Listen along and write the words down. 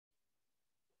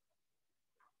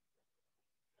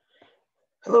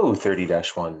Hello,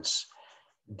 30-1s.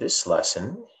 This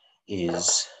lesson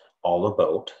is all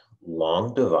about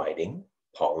long dividing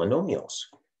polynomials.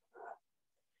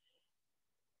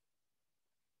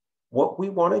 What we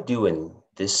want to do in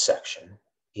this section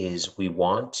is we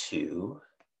want to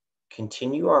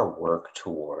continue our work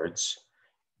towards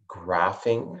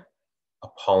graphing a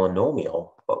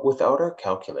polynomial, but without our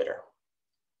calculator.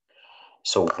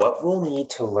 So what we'll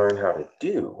need to learn how to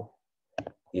do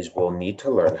is we'll need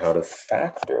to learn how to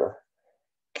factor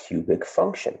cubic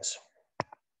functions.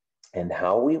 And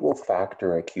how we will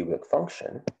factor a cubic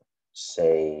function,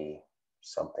 say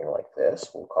something like this,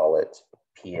 we'll call it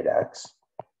p at x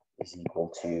is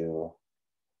equal to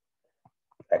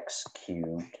x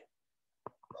cubed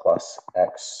plus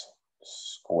x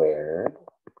squared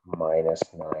minus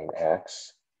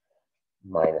 9x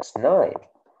minus 9.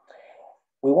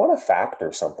 We want to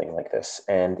factor something like this,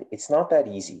 and it's not that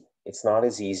easy. It's not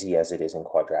as easy as it is in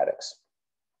quadratics.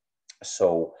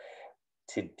 So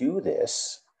to do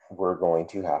this, we're going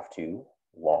to have to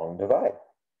long divide.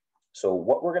 So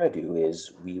what we're going to do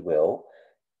is we will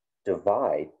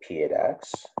divide p at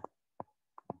x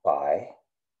by,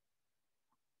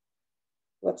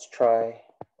 let's try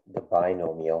the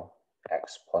binomial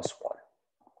x plus 1.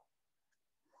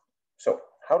 So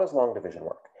how does long division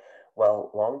work?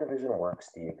 Well, long division works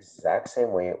the exact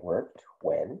same way it worked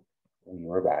when we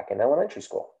were back in elementary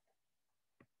school.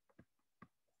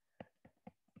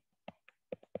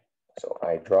 So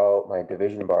I draw out my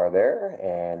division bar there,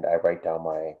 and I write down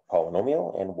my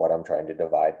polynomial and what I'm trying to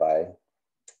divide by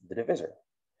the divisor.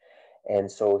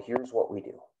 And so here's what we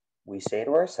do. We say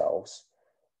to ourselves,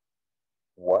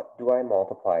 what do I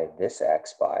multiply this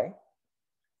x by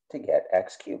to get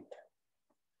x cubed?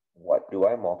 What do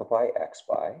I multiply x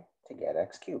by to get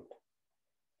x cubed?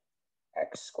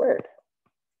 X squared.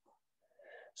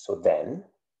 So then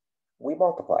we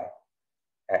multiply.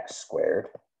 X squared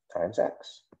times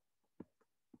x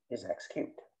is x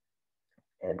cubed.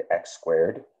 And x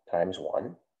squared times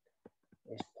 1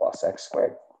 is plus x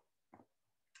squared.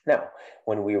 Now,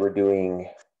 when we were doing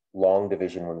long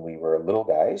division when we were little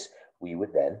guys, we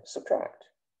would then subtract.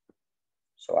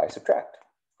 So I subtract.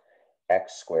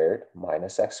 X squared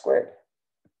minus x squared,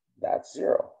 that's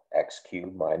 0. X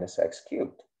cubed minus x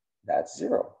cubed, that's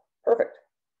 0. Perfect.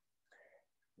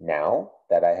 Now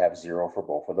that I have 0 for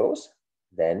both of those,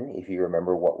 then if you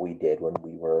remember what we did when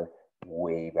we were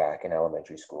way back in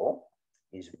elementary school,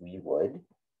 is we would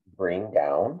bring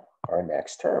down our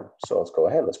next term. So let's go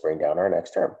ahead, let's bring down our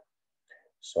next term.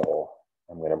 So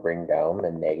I'm going to bring down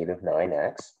the negative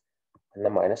 9x and the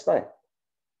minus 9.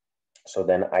 So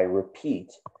then I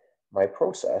repeat my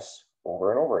process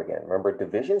over and over again. Remember,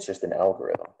 division is just an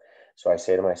algorithm. So I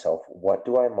say to myself, what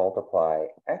do I multiply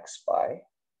x by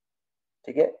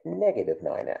to get negative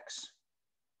 9x?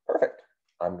 Perfect.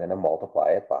 I'm going to multiply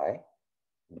it by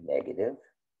negative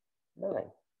 9.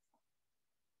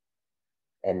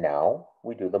 And now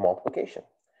we do the multiplication.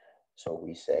 So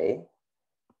we say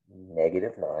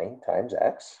negative 9 times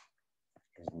x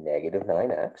is negative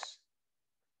 9x.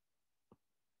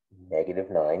 Negative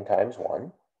 9 times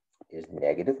 1 is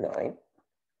negative 9.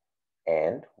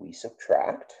 And we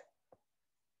subtract.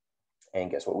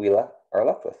 And guess what we are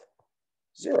left with?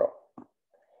 0.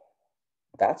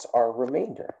 That's our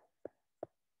remainder.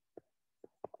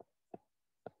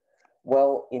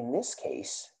 Well, in this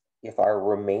case, if our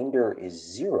remainder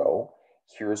is 0,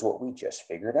 here's what we just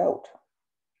figured out.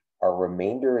 Our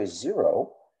remainder is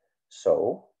 0,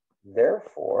 so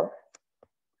therefore,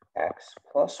 x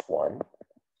plus 1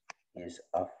 is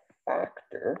a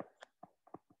factor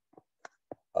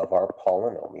of our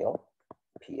polynomial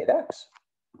p at x.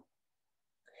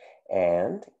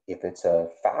 And if it's a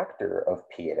factor of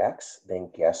p at x, then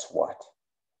guess what?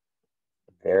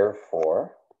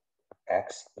 Therefore,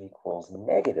 x equals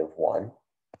negative 1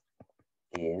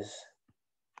 is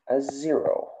a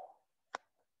 0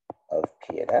 of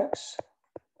p at x.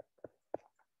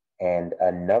 And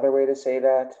another way to say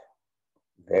that,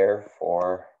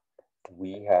 therefore,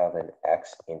 we have an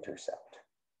x-intercept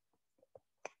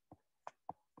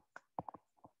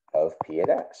of p at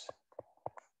x.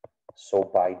 So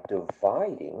by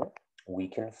dividing, we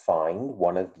can find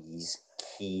one of these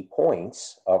key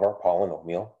points of our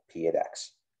polynomial p at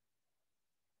x.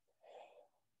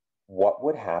 What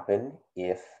would happen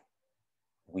if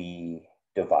we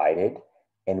divided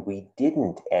and we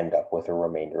didn't end up with a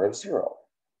remainder of 0?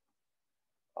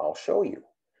 I'll show you.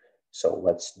 So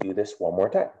let's do this one more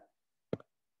time.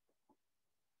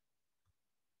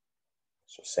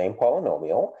 So same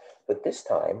polynomial, but this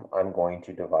time I'm going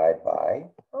to divide by,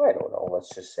 I don't know,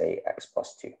 let's just say x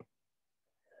plus 2.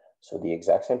 So the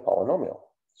exact same polynomial.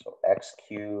 So x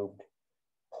cubed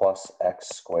plus x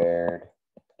squared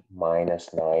minus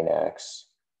 9x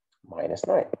minus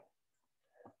 9.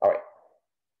 All right,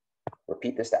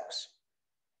 repeat the steps.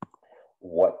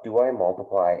 What do I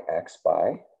multiply x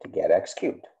by to get x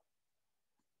cubed?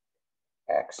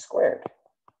 X squared.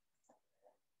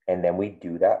 And then we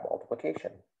do that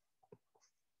multiplication.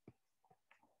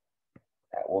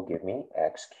 That will give me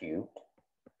x cubed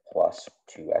plus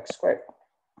 2x squared.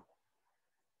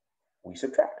 We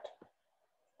subtract.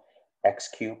 X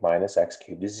cubed minus x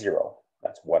cubed is 0.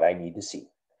 That's what I need to see.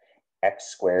 X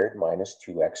squared minus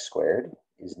 2x squared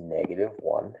is negative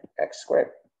 1x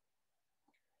squared.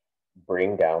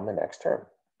 Bring down the next term.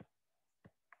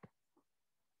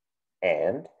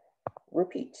 And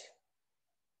repeat.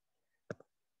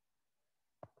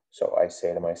 So I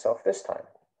say to myself this time,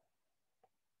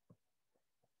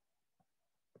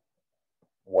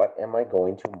 what am I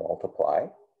going to multiply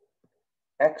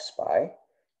x by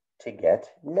to get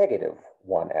negative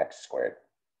 1x squared?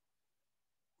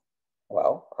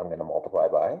 Well, I'm going to multiply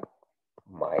by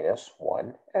minus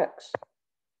 1x.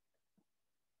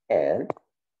 And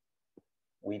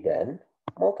we then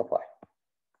multiply.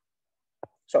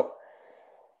 So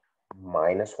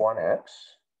minus 1x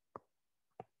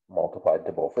multiplied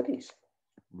to both of these.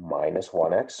 Minus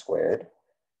 1x squared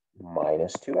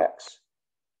minus 2x.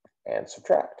 And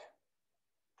subtract.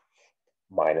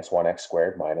 Minus 1x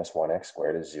squared minus 1x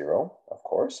squared is 0, of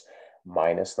course.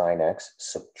 Minus 9x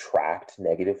subtract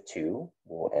negative 2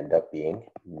 will end up being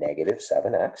negative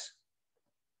 7x.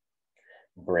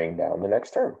 Bring down the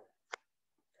next term.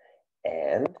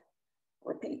 And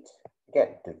repeat.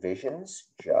 Again, division's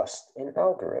just an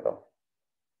algorithm.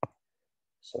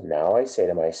 So now I say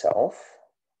to myself,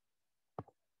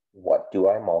 what do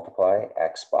I multiply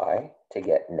x by to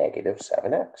get negative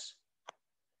 7x?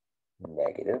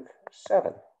 Negative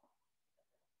 7.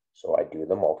 So I do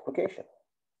the multiplication.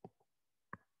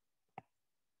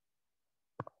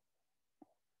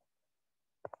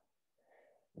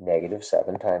 Negative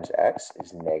 7 times x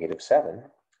is negative 7.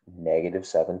 Negative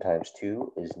 7 times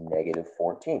 2 is negative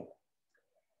 14.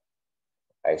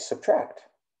 I subtract.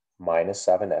 Minus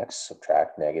 7x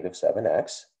subtract negative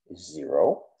 7x is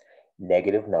 0.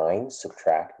 Negative 9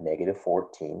 subtract negative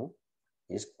 14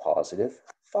 is positive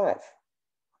 5.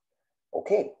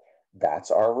 Okay,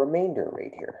 that's our remainder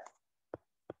right here.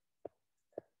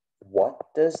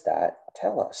 What does that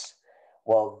tell us?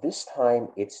 Well, this time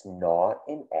it's not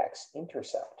an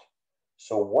x-intercept.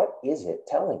 So what is it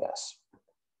telling us?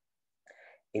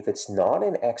 If it's not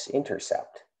an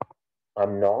x-intercept,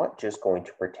 I'm not just going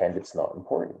to pretend it's not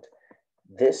important.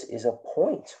 This is a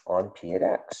point on P at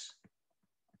x.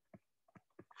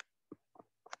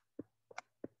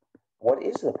 What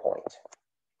is the point?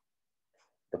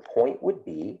 The point would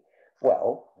be,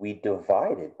 well, we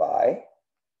divided by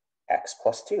x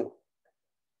plus 2.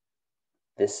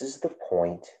 This is the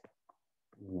point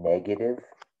negative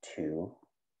 2,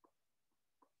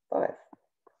 5.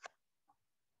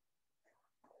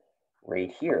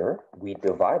 Right here, we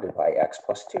divided by x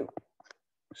plus 2.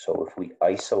 So if we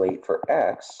isolate for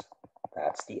x,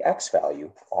 that's the x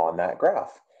value on that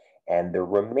graph. And the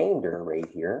remainder right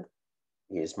here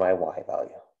is my y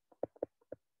value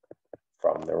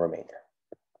from the remainder.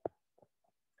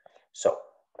 So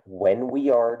when we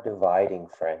are dividing,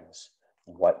 friends,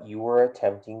 what you are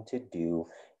attempting to do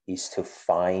is to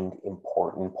find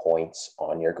important points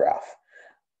on your graph.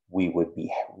 We would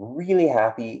be really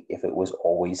happy if it was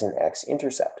always an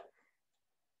x-intercept,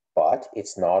 but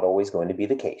it's not always going to be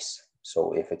the case.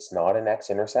 So if it's not an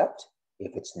x-intercept,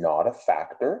 if it's not a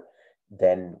factor,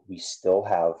 then we still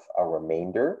have a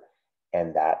remainder,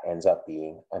 and that ends up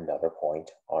being another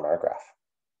point on our graph.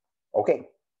 Okay,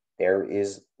 there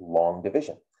is long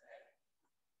division.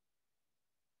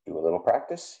 Do a little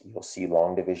practice, you'll see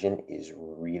long division is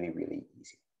really, really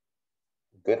easy.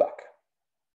 Good luck.